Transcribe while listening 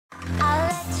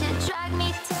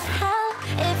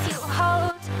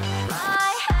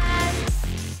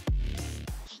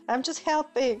I'm just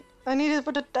helping. I need it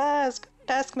for the task.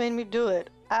 Task made me do it.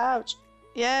 Ouch.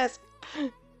 Yes.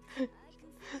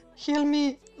 Heal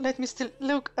me. Let me steal.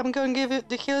 Look, I'm going to give you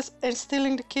the heals and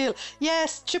stealing the kill.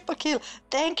 Yes, triple kill.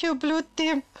 Thank you, blue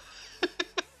team.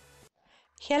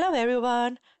 Hello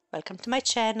everyone. Welcome to my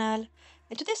channel.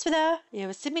 In today's video, you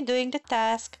will see me doing the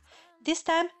task. This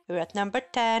time, we're at number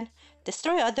 10.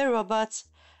 Destroy other robots.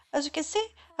 As you can see,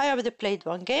 I already played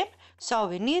one game, so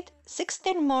we need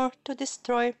 16 more to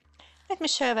destroy. Let me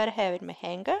show you what I have in my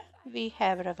hangar. We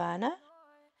have Ravana,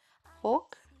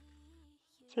 Hawk,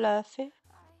 Fluffy,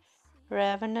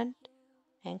 Revenant,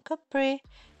 and Capri.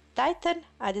 Titan,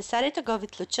 I decided to go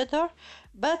with Luchador,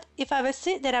 but if I will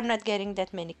see that I'm not getting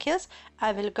that many kills,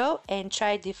 I will go and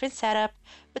try a different setup.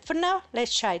 But for now,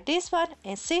 let's try this one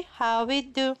and see how we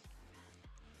do.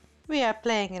 We are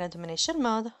playing in a domination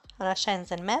mode on a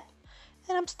Shenzhen map,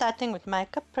 and I'm starting with my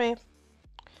Capri.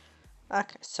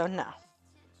 Okay, so now,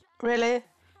 really,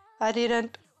 I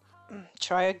didn't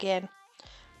try again.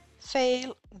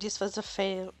 Fail, this was a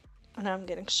fail, and I'm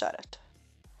getting shot at.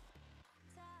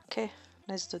 Okay,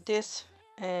 let's do this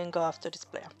and go after this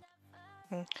player.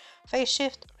 Phase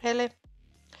shift, really?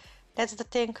 That's the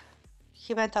thing.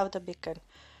 He went out the beacon.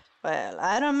 Well,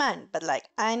 I don't mind, but like,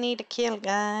 I need a kill,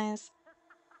 guys.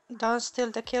 Don't steal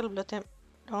the kill, blue team.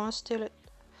 Don't steal it.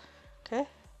 Okay.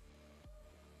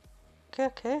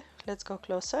 Okay, let's go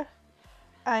closer.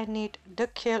 I need the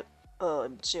kill.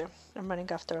 OMG, I'm running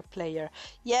after a player.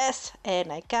 Yes,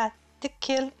 and I got the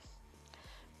kill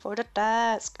for the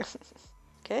task.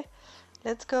 Okay,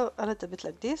 let's go a little bit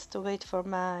like this to wait for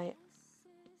my...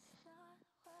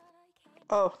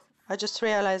 Oh, I just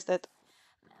realized that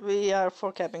we are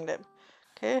forecapping them.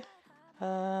 Okay,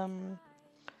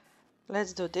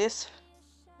 let's do this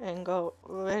and go.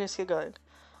 Where is he going?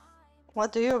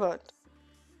 What do you want?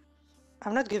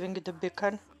 I'm not giving you the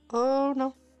beacon. Oh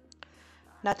no,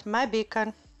 not my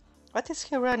beacon. What is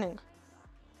he running?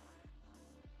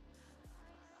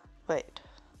 Wait,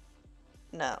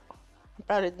 no, I'm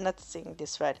probably not seeing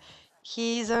this right.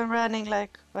 He's running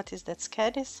like, what is that,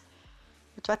 Scaddies?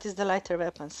 But what is the lighter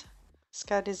weapons?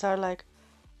 Scaddies are like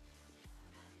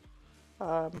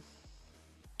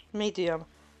medium.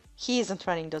 He isn't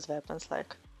running those weapons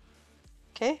like.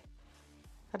 Okay,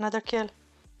 another kill.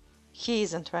 He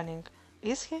isn't running.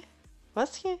 Is he?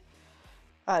 Was he?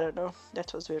 I don't know.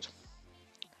 That was weird.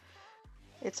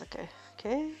 It's okay.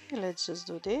 Okay, let's just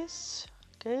do this.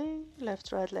 Okay,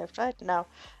 left, right. Now,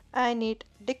 I need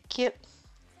the kill.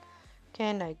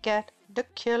 Can I get the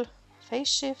kill? Phase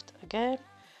shift again.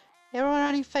 Everyone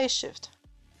running phase shift.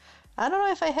 I don't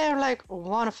know if I have like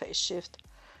one phase shift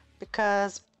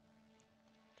because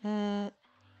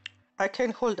I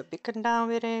can hold the beacon down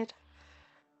with it.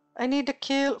 I need a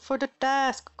kill for the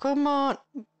task. Come on,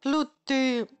 blue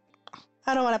team.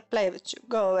 I don't want to play with you.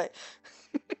 Go away.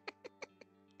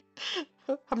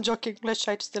 I'm joking. Let's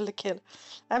try to steal the kill.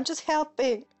 I'm just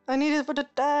helping. I need it for the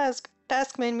task.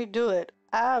 Task made me do it.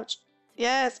 Ouch.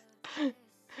 Yes.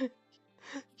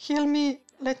 Heal me.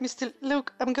 Let me steal.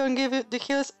 Look, I'm going to give you the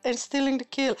heals and stealing the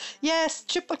kill. Yes,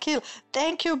 triple kill.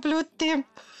 Thank you, blue team.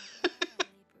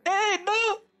 Hey,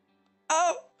 no.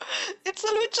 Oh, it's a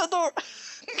luchador.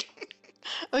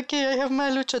 Okay, I have my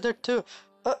luchador too.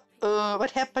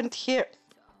 What happened here?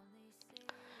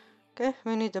 Okay,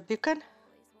 we need a beacon.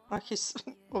 Oh, he's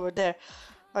over there.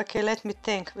 Okay, let me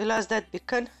think. We lost that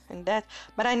beacon and that,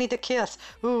 but I need the kills.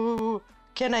 Ooh,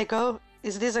 can I go?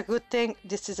 Is this a good thing?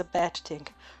 This is a bad thing.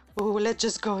 Ooh, let's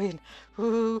just go in.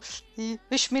 Ooh,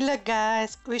 wish me luck,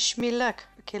 guys. Wish me luck.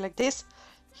 Okay, like this.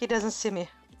 He doesn't see me.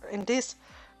 In this.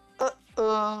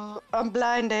 I'm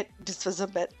blinded. This was a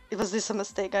bad. This a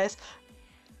mistake, guys?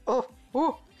 Oh,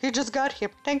 he just got him.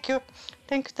 Thank you.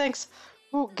 Thanks.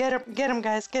 Oh, get him,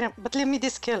 guys, get him. But leave me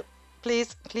this kill,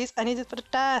 please. I need it for the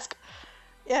task.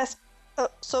 Yes.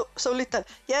 So little.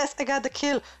 Yes, I got the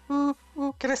kill. Ooh,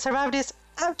 can I survive this?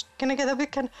 Ouch. Can I get a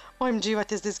beacon? OMG,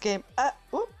 what is this game?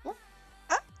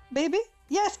 Baby.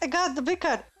 Yes, I got the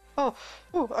beacon. Oh,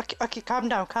 okay, calm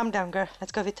down, girl.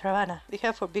 Let's go with Ravana. We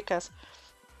have 4 beacons.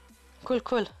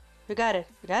 Cool. You got it.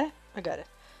 I got it.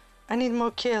 I need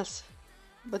more kills.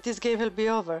 But this game will be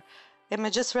over. Am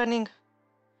I just running?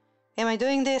 Am I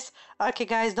doing this? Okay,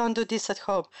 guys, don't do this at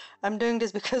home. I'm doing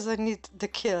this because I need the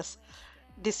kills.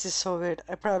 This is so weird.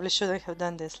 I probably shouldn't have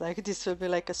done this. Like, this will be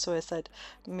like a suicide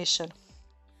mission.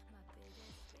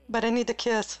 But I need the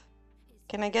kills.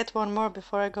 Can I get one more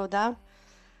before I go down?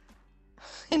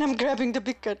 And I'm grabbing the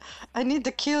beacon. I need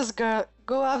the kills, girl.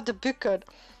 Go off the beacon.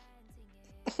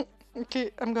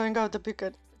 Okay, I'm going out the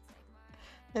beacon.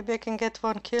 Maybe I can get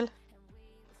one kill.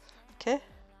 Okay.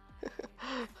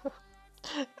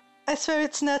 I swear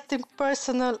it's nothing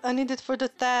personal. I need it for the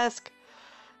task.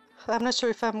 I'm not sure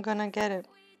if I'm gonna get it.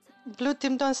 Blue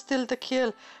team, don't steal the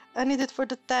kill. I need it for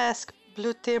the task.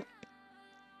 Blue team.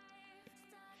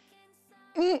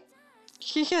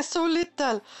 He has so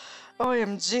little.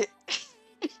 OMG.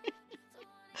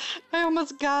 I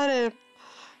almost got him.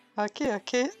 Okay,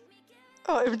 okay.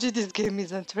 OMG, this game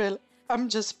isn't real. I'm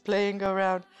just playing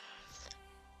around.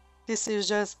 This is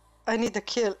just, I need a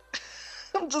kill.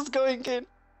 I'm just going in.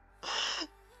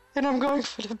 And I'm going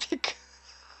for the big.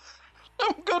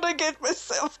 I'm gonna get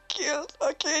myself killed.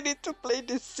 Okay, I need to play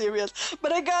this serious.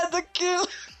 But I got the kill.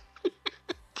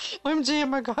 OMG,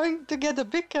 am I going to get a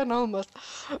beacon almost?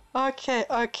 Okay,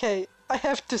 okay. I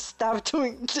have to stop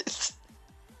doing this.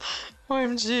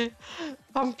 OMG,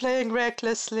 I'm playing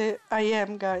recklessly. I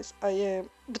am, guys, I am.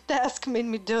 The task made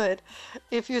me do it.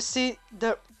 If you see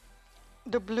the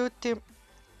blue team,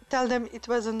 tell them it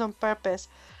wasn't on purpose.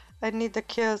 I need the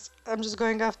kills. I'm just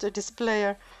going after this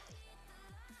player.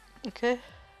 Okay.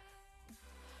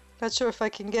 Not sure if I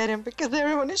can get him because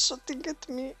everyone is shooting at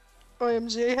me.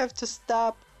 OMG, I have to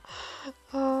stop.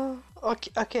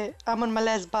 Okay, okay, I'm on my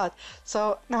last bot,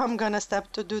 so now I'm gonna stop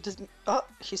to do this. Oh,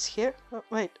 he's here. Oh,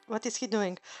 wait, what is he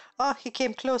doing? Oh, he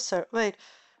came closer. Wait,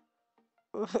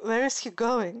 where is he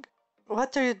going?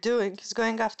 What are you doing? He's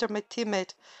going after my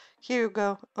teammate. Here you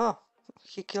go. Oh,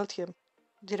 he killed him.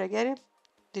 Did I get him?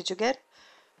 Did you get him?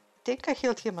 I think I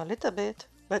healed him a little bit.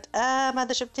 But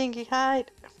mothership thingy,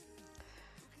 hide.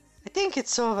 I think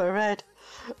it's over, right?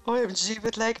 OMG,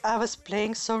 but like I was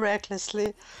playing so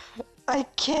recklessly. I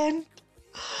can't.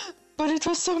 But it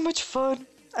was so much fun.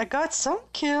 I got some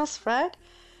kills, right?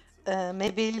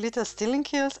 Maybe little stealing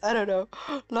kills, I don't know.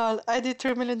 Lol, I did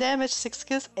 3 million damage, 6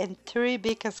 kills, and 3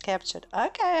 beacons captured.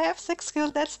 Okay, I have 6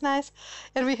 kills, that's nice.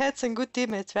 And we had some good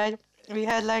teammates, right? We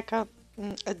had like a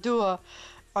duo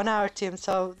on our team,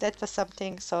 so that was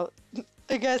something. So,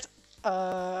 I guess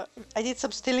I did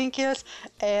some stealing kills,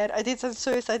 and I did some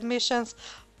suicide missions.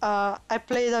 I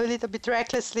played a little bit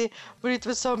recklessly, but it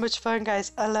was so much fun,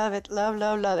 guys. I love it,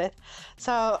 love it.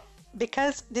 So,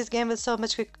 because this game was so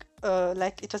much quick,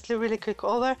 like it was really quick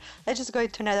over, let's just go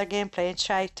into another gameplay and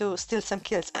try to steal some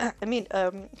kills. I mean,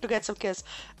 to get some kills.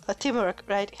 Teamwork,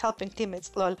 right? Helping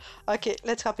teammates, lol. Okay,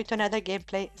 let's hop into another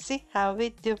gameplay, see how we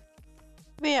do.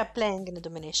 We are playing in the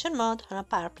Domination mode on a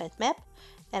Powerplant map,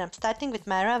 and I'm starting with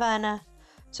my Ravana.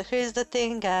 So here's the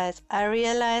thing, guys. I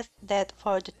realized that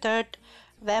for the third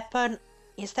weapon,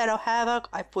 instead of Havoc,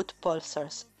 I put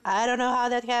Pulsars. I don't know how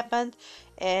that happened,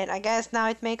 and I guess now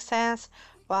it makes sense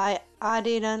why I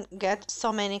didn't get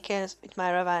so many kills with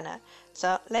my Ravana.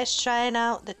 So let's try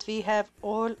now that we have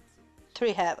all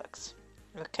 3 Havocs.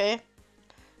 Okay,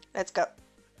 let's go.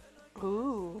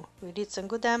 Ooh, we did some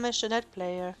good damage to that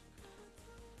player.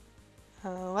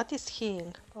 What is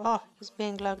healing? Oh, he's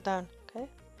being locked down. Okay.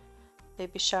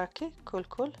 Baby Sharky. Cool,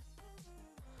 cool.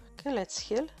 Okay, let's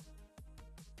heal.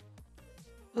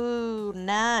 Ooh,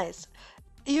 nice.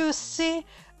 You see,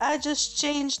 I just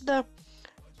changed the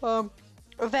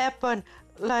weapon.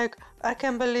 Like, I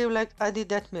can't believe like I did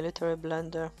that military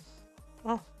blunder.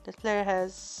 Oh, that player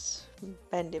has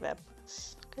bendy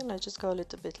weapons. Okay, let's just go a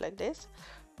little bit like this.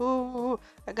 Ooh,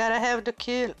 I gotta have the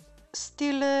kill.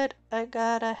 Steal it. I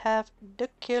gotta have the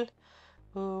kill.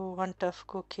 Ooh, one tough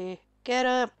cookie. Get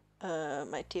him.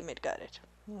 My teammate got it.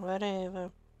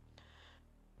 Whatever.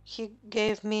 He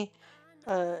gave me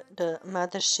the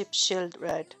mothership shield,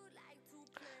 right?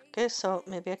 Okay, so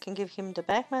maybe I can give him the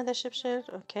back mothership shield.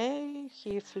 Okay,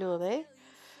 he flew away.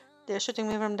 They're shooting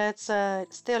me from that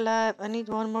side. Stay alive. I need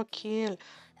one more kill.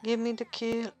 Give me the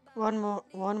kill. One more.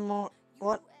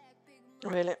 One.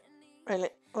 Really? Really?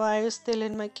 Why are you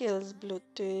stealing my kills, blue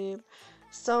team?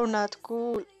 So not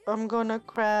cool. I'm gonna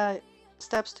cry.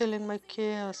 Stop stealing my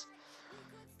kills.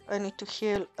 I need to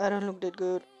heal. I don't look that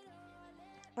good.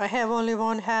 I have only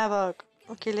 1 Havoc.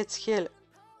 Okay, let's heal.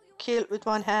 Kill with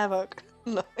 1 Havoc.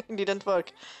 No, it didn't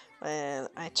work. Well,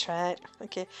 I tried.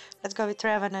 Okay, let's go with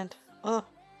Revenant. Oh,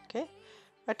 okay.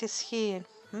 What is he in?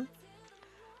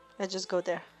 Let's just go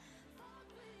there.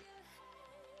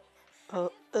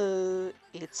 Oh,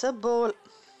 it's a ball.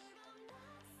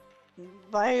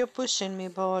 Why are you pushing me,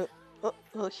 ball?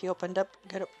 Oh, he opened up.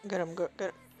 Get him, get him.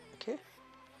 Okay.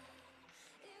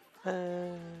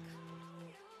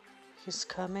 He's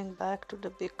coming back to the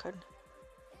beacon.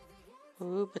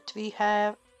 Ooh, but we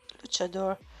have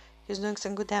Luchador. He's doing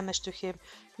some good damage to him.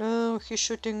 No, he's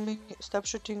shooting me. Stop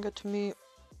shooting at me.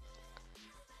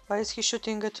 Why is he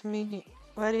shooting at me?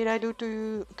 What did I do to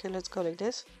you? Okay, let's go like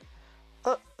this.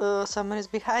 Oh, someone is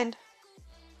behind.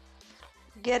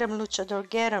 Get him, Luchador,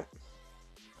 get him.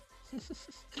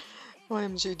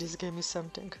 OMG, this game is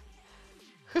something.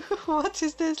 What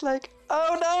is this like?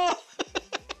 Oh no!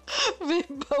 We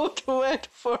both went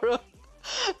for a...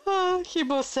 he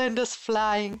both sent us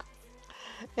flying.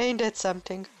 Ain't that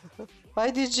something?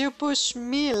 Why did you push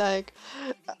me like...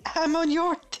 I'm on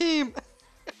your team!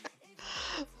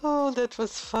 Oh, that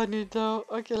was funny though.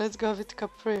 Okay, let's go with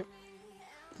Capri.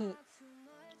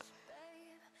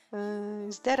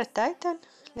 Is there a Titan?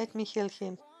 Let me heal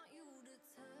him.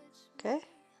 Okay.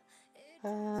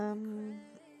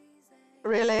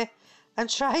 Really? I'm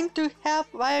trying to help.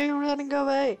 Why are you running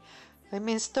away? I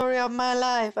mean, story of my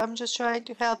life. I'm just trying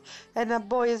to help, and a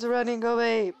boy is running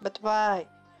away. But why?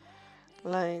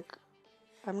 Like,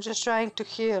 I'm just trying to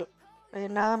heal,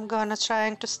 and now I'm gonna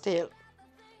trying to steal.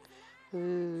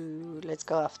 Ooh, let's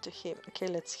go after him. Okay,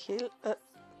 let's heal.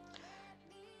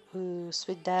 Ooh,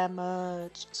 sweet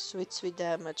damage. Sweet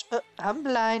damage. I'm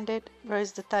blinded. Where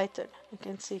is the Titan? I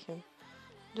can see him.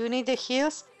 Do you need the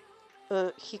heals?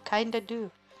 He kinda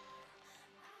do.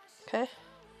 Okay.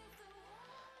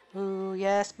 Ooh,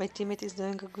 yes, my teammate is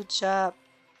doing a good job.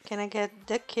 Can I get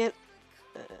the kill?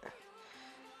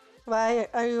 Why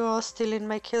are you all stealing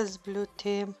my kills, blue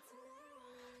team?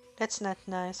 That's not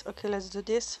nice. Okay, let's do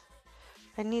this.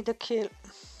 I need a kill.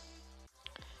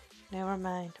 Never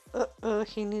mind.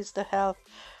 He needs the help.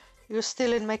 You're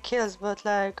stealing my kills, but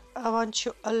like, I want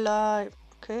you alive.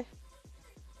 Okay.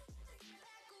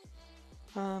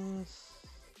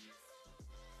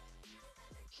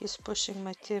 He's pushing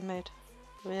my teammate.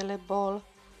 Really, ball?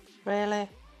 Really?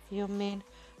 You mean?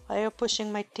 Why are you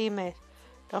pushing my teammate?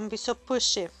 Don't be so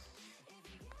pushy.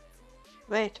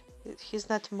 Wait, he's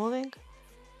not moving?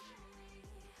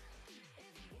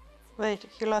 Wait,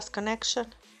 he lost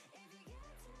connection?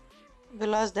 We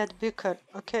lost that beacon.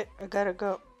 Okay, I gotta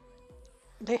go.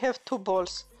 They have 2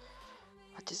 balls.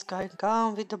 What is going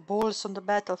on with the balls on the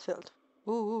battlefield?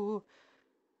 Ooh.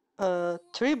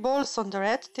 3 balls on the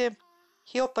red team.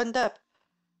 He opened up.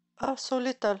 Oh, so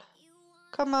little.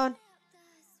 Come on.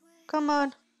 Come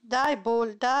on. Die,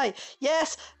 ball, die.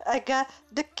 Yes, I got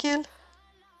the kill.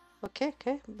 Okay,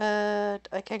 but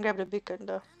I can grab the beacon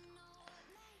though.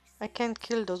 I can't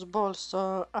kill those balls,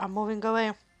 so I'm moving away.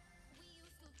 I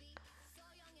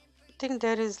think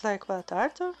there is like what,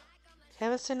 Arthur?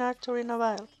 Haven't seen Arthur in a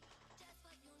while.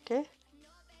 Okay.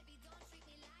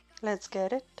 Let's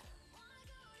get it.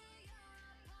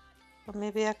 Or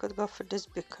maybe I could go for this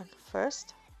beacon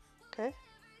first. Okay.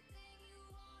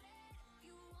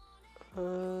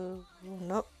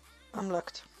 No, I'm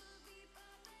locked.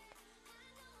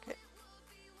 Okay.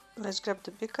 Let's grab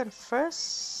the beacon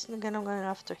first. Again, I'm going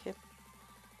after him.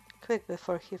 Quick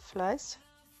before he flies.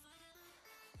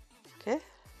 Okay.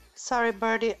 Sorry,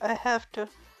 birdie. I have to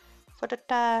for the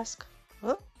task.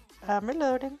 Oh, I'm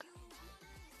reloading.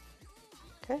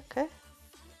 Okay.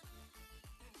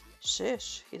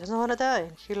 Shish, he doesn't want to die.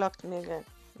 He locked me again.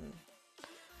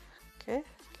 Okay,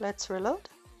 let's reload.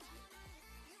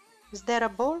 Is there a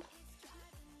ball?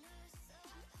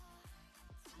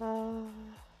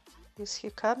 Is he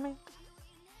coming?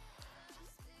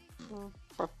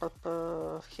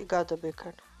 He got the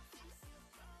beacon.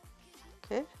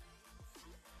 Okay.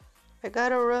 I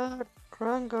gotta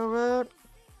go run.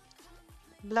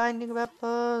 Blinding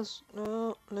weapons.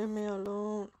 No, leave me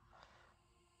alone.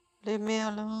 Leave me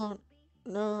alone.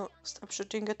 No, stop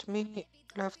shooting at me.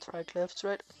 Left,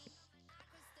 right.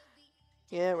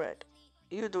 Yeah, right.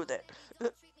 You do that.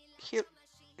 Heal.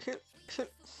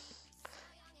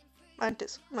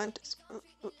 Mantis.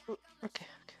 Okay.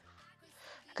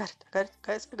 I got it,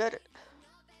 guys. I got it.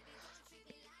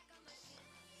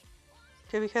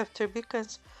 Okay, we have 3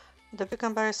 beacons. The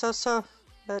beacon bar is also,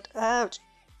 but ouch.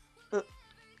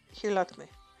 He locked me.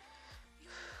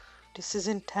 This is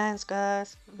intense,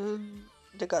 guys.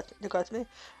 They got me.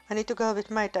 I need to go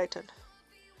with my Titan.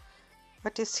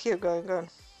 What is here going on?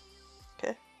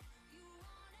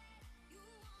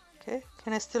 Okay,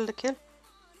 can I steal the kill?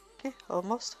 Okay,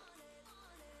 almost.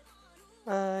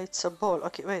 It's a ball.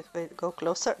 Okay, wait, go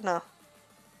closer now.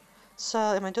 So,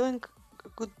 am I doing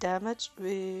good damage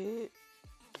with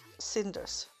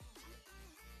cinders?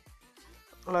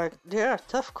 Like, they are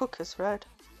tough cookies, right?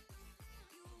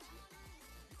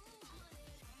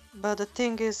 But the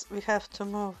thing is, we have to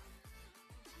move.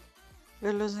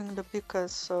 We're losing the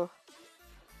beacons, so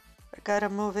I gotta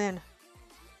move in.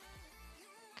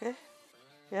 Okay.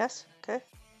 Yes, okay.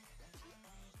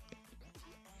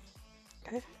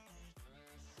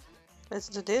 Let's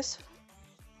do this.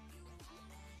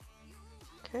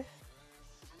 Okay.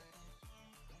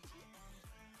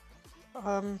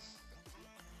 I'm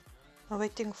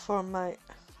waiting for my...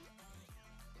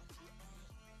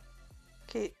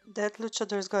 Okay, that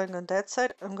luchador is going on that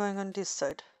side, I'm going on this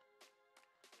side.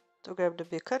 to grab the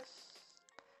beacon.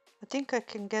 I think I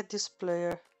can get this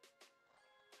player.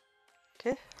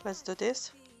 Okay, let's do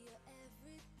this.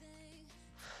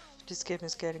 This game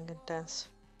is getting intense.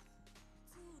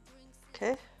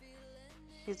 Okay,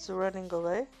 he's running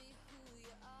away.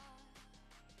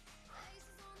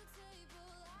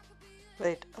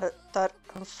 Wait, I thought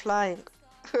I'm flying.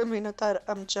 I mean, I thought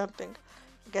I'm jumping.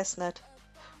 Guess not.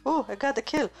 Oh, I got the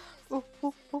kill. Ooh,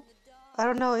 ooh, ooh. I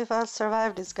don't know if I'll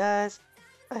survive this, guys.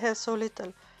 I have so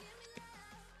little.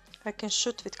 I can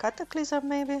shoot with Cataclysm,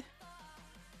 maybe?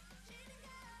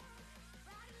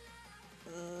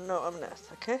 No, I'm not.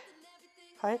 Okay.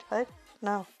 Hide, hide.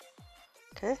 Now.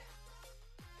 Okay.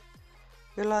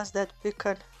 We lost that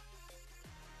beacon.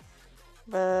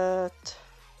 But...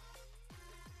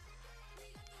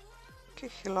 okay,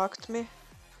 he locked me.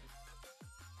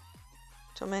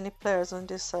 Too many players on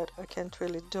this side. I can't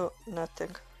really do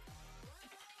nothing.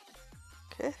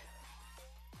 Okay.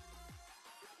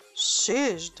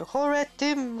 Sheesh, the whole red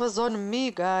team was on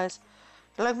me, guys.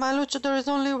 Like, my luchador is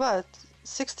only what?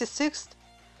 66?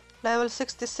 Level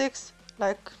 66?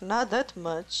 Like, not that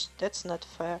much. That's not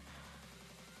fair.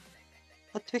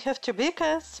 But we have 3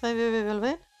 beacons. Maybe we will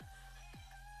win.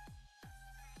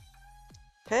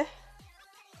 Okay.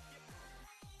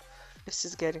 This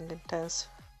is getting intense.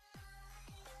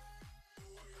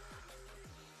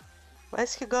 Why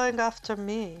is he going after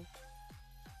me?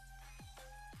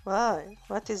 Why?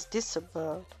 What is this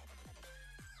about?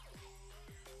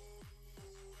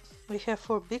 We have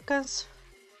 4 beacons.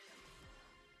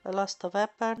 I lost a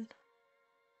weapon.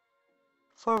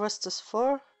 4 versus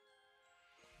 4.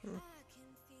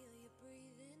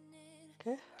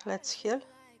 Okay, let's heal.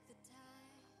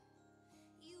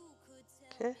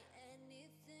 Okay.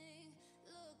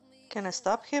 Can I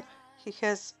stop him? He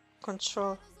has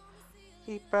control.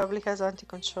 He probably has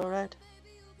anti-control, right?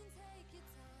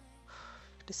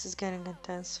 This is getting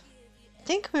intense. I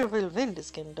think we will win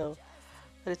this game though.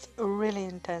 But it's really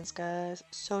intense, guys.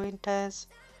 So intense.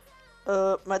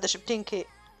 Mothership Tinky.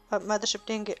 Mothership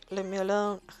Tinky, leave me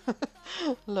alone.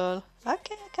 Lol.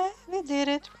 Okay, okay, we did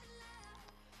it.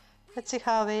 Let's see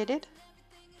how we did.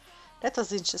 That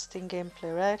was interesting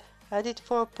gameplay, right? I did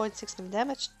 4.16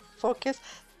 damage, 4 kills,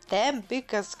 10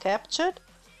 beacons captured.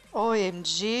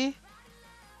 OMG.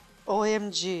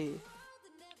 OMG.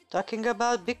 Talking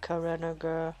about beacon runner,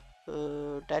 girl.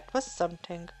 That was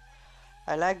something.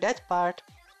 I like that part.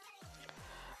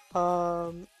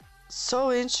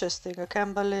 So interesting. I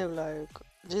can't believe, like,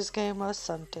 this game was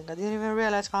something. I didn't even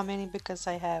realize how many beacons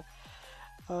I have.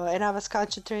 And I was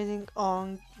concentrating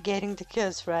on getting the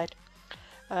kills, right?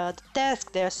 The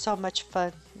task, they're so much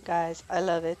fun, guys. I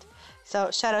love it. So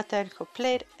shout out to anyone who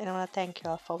played, and I want to thank you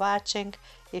all for watching.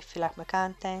 If you like my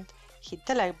content, hit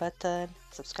the like button,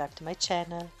 subscribe to my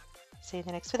channel. See you in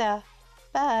the next video.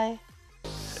 Bye.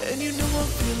 And you know I'm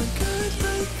feeling good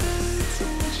like that.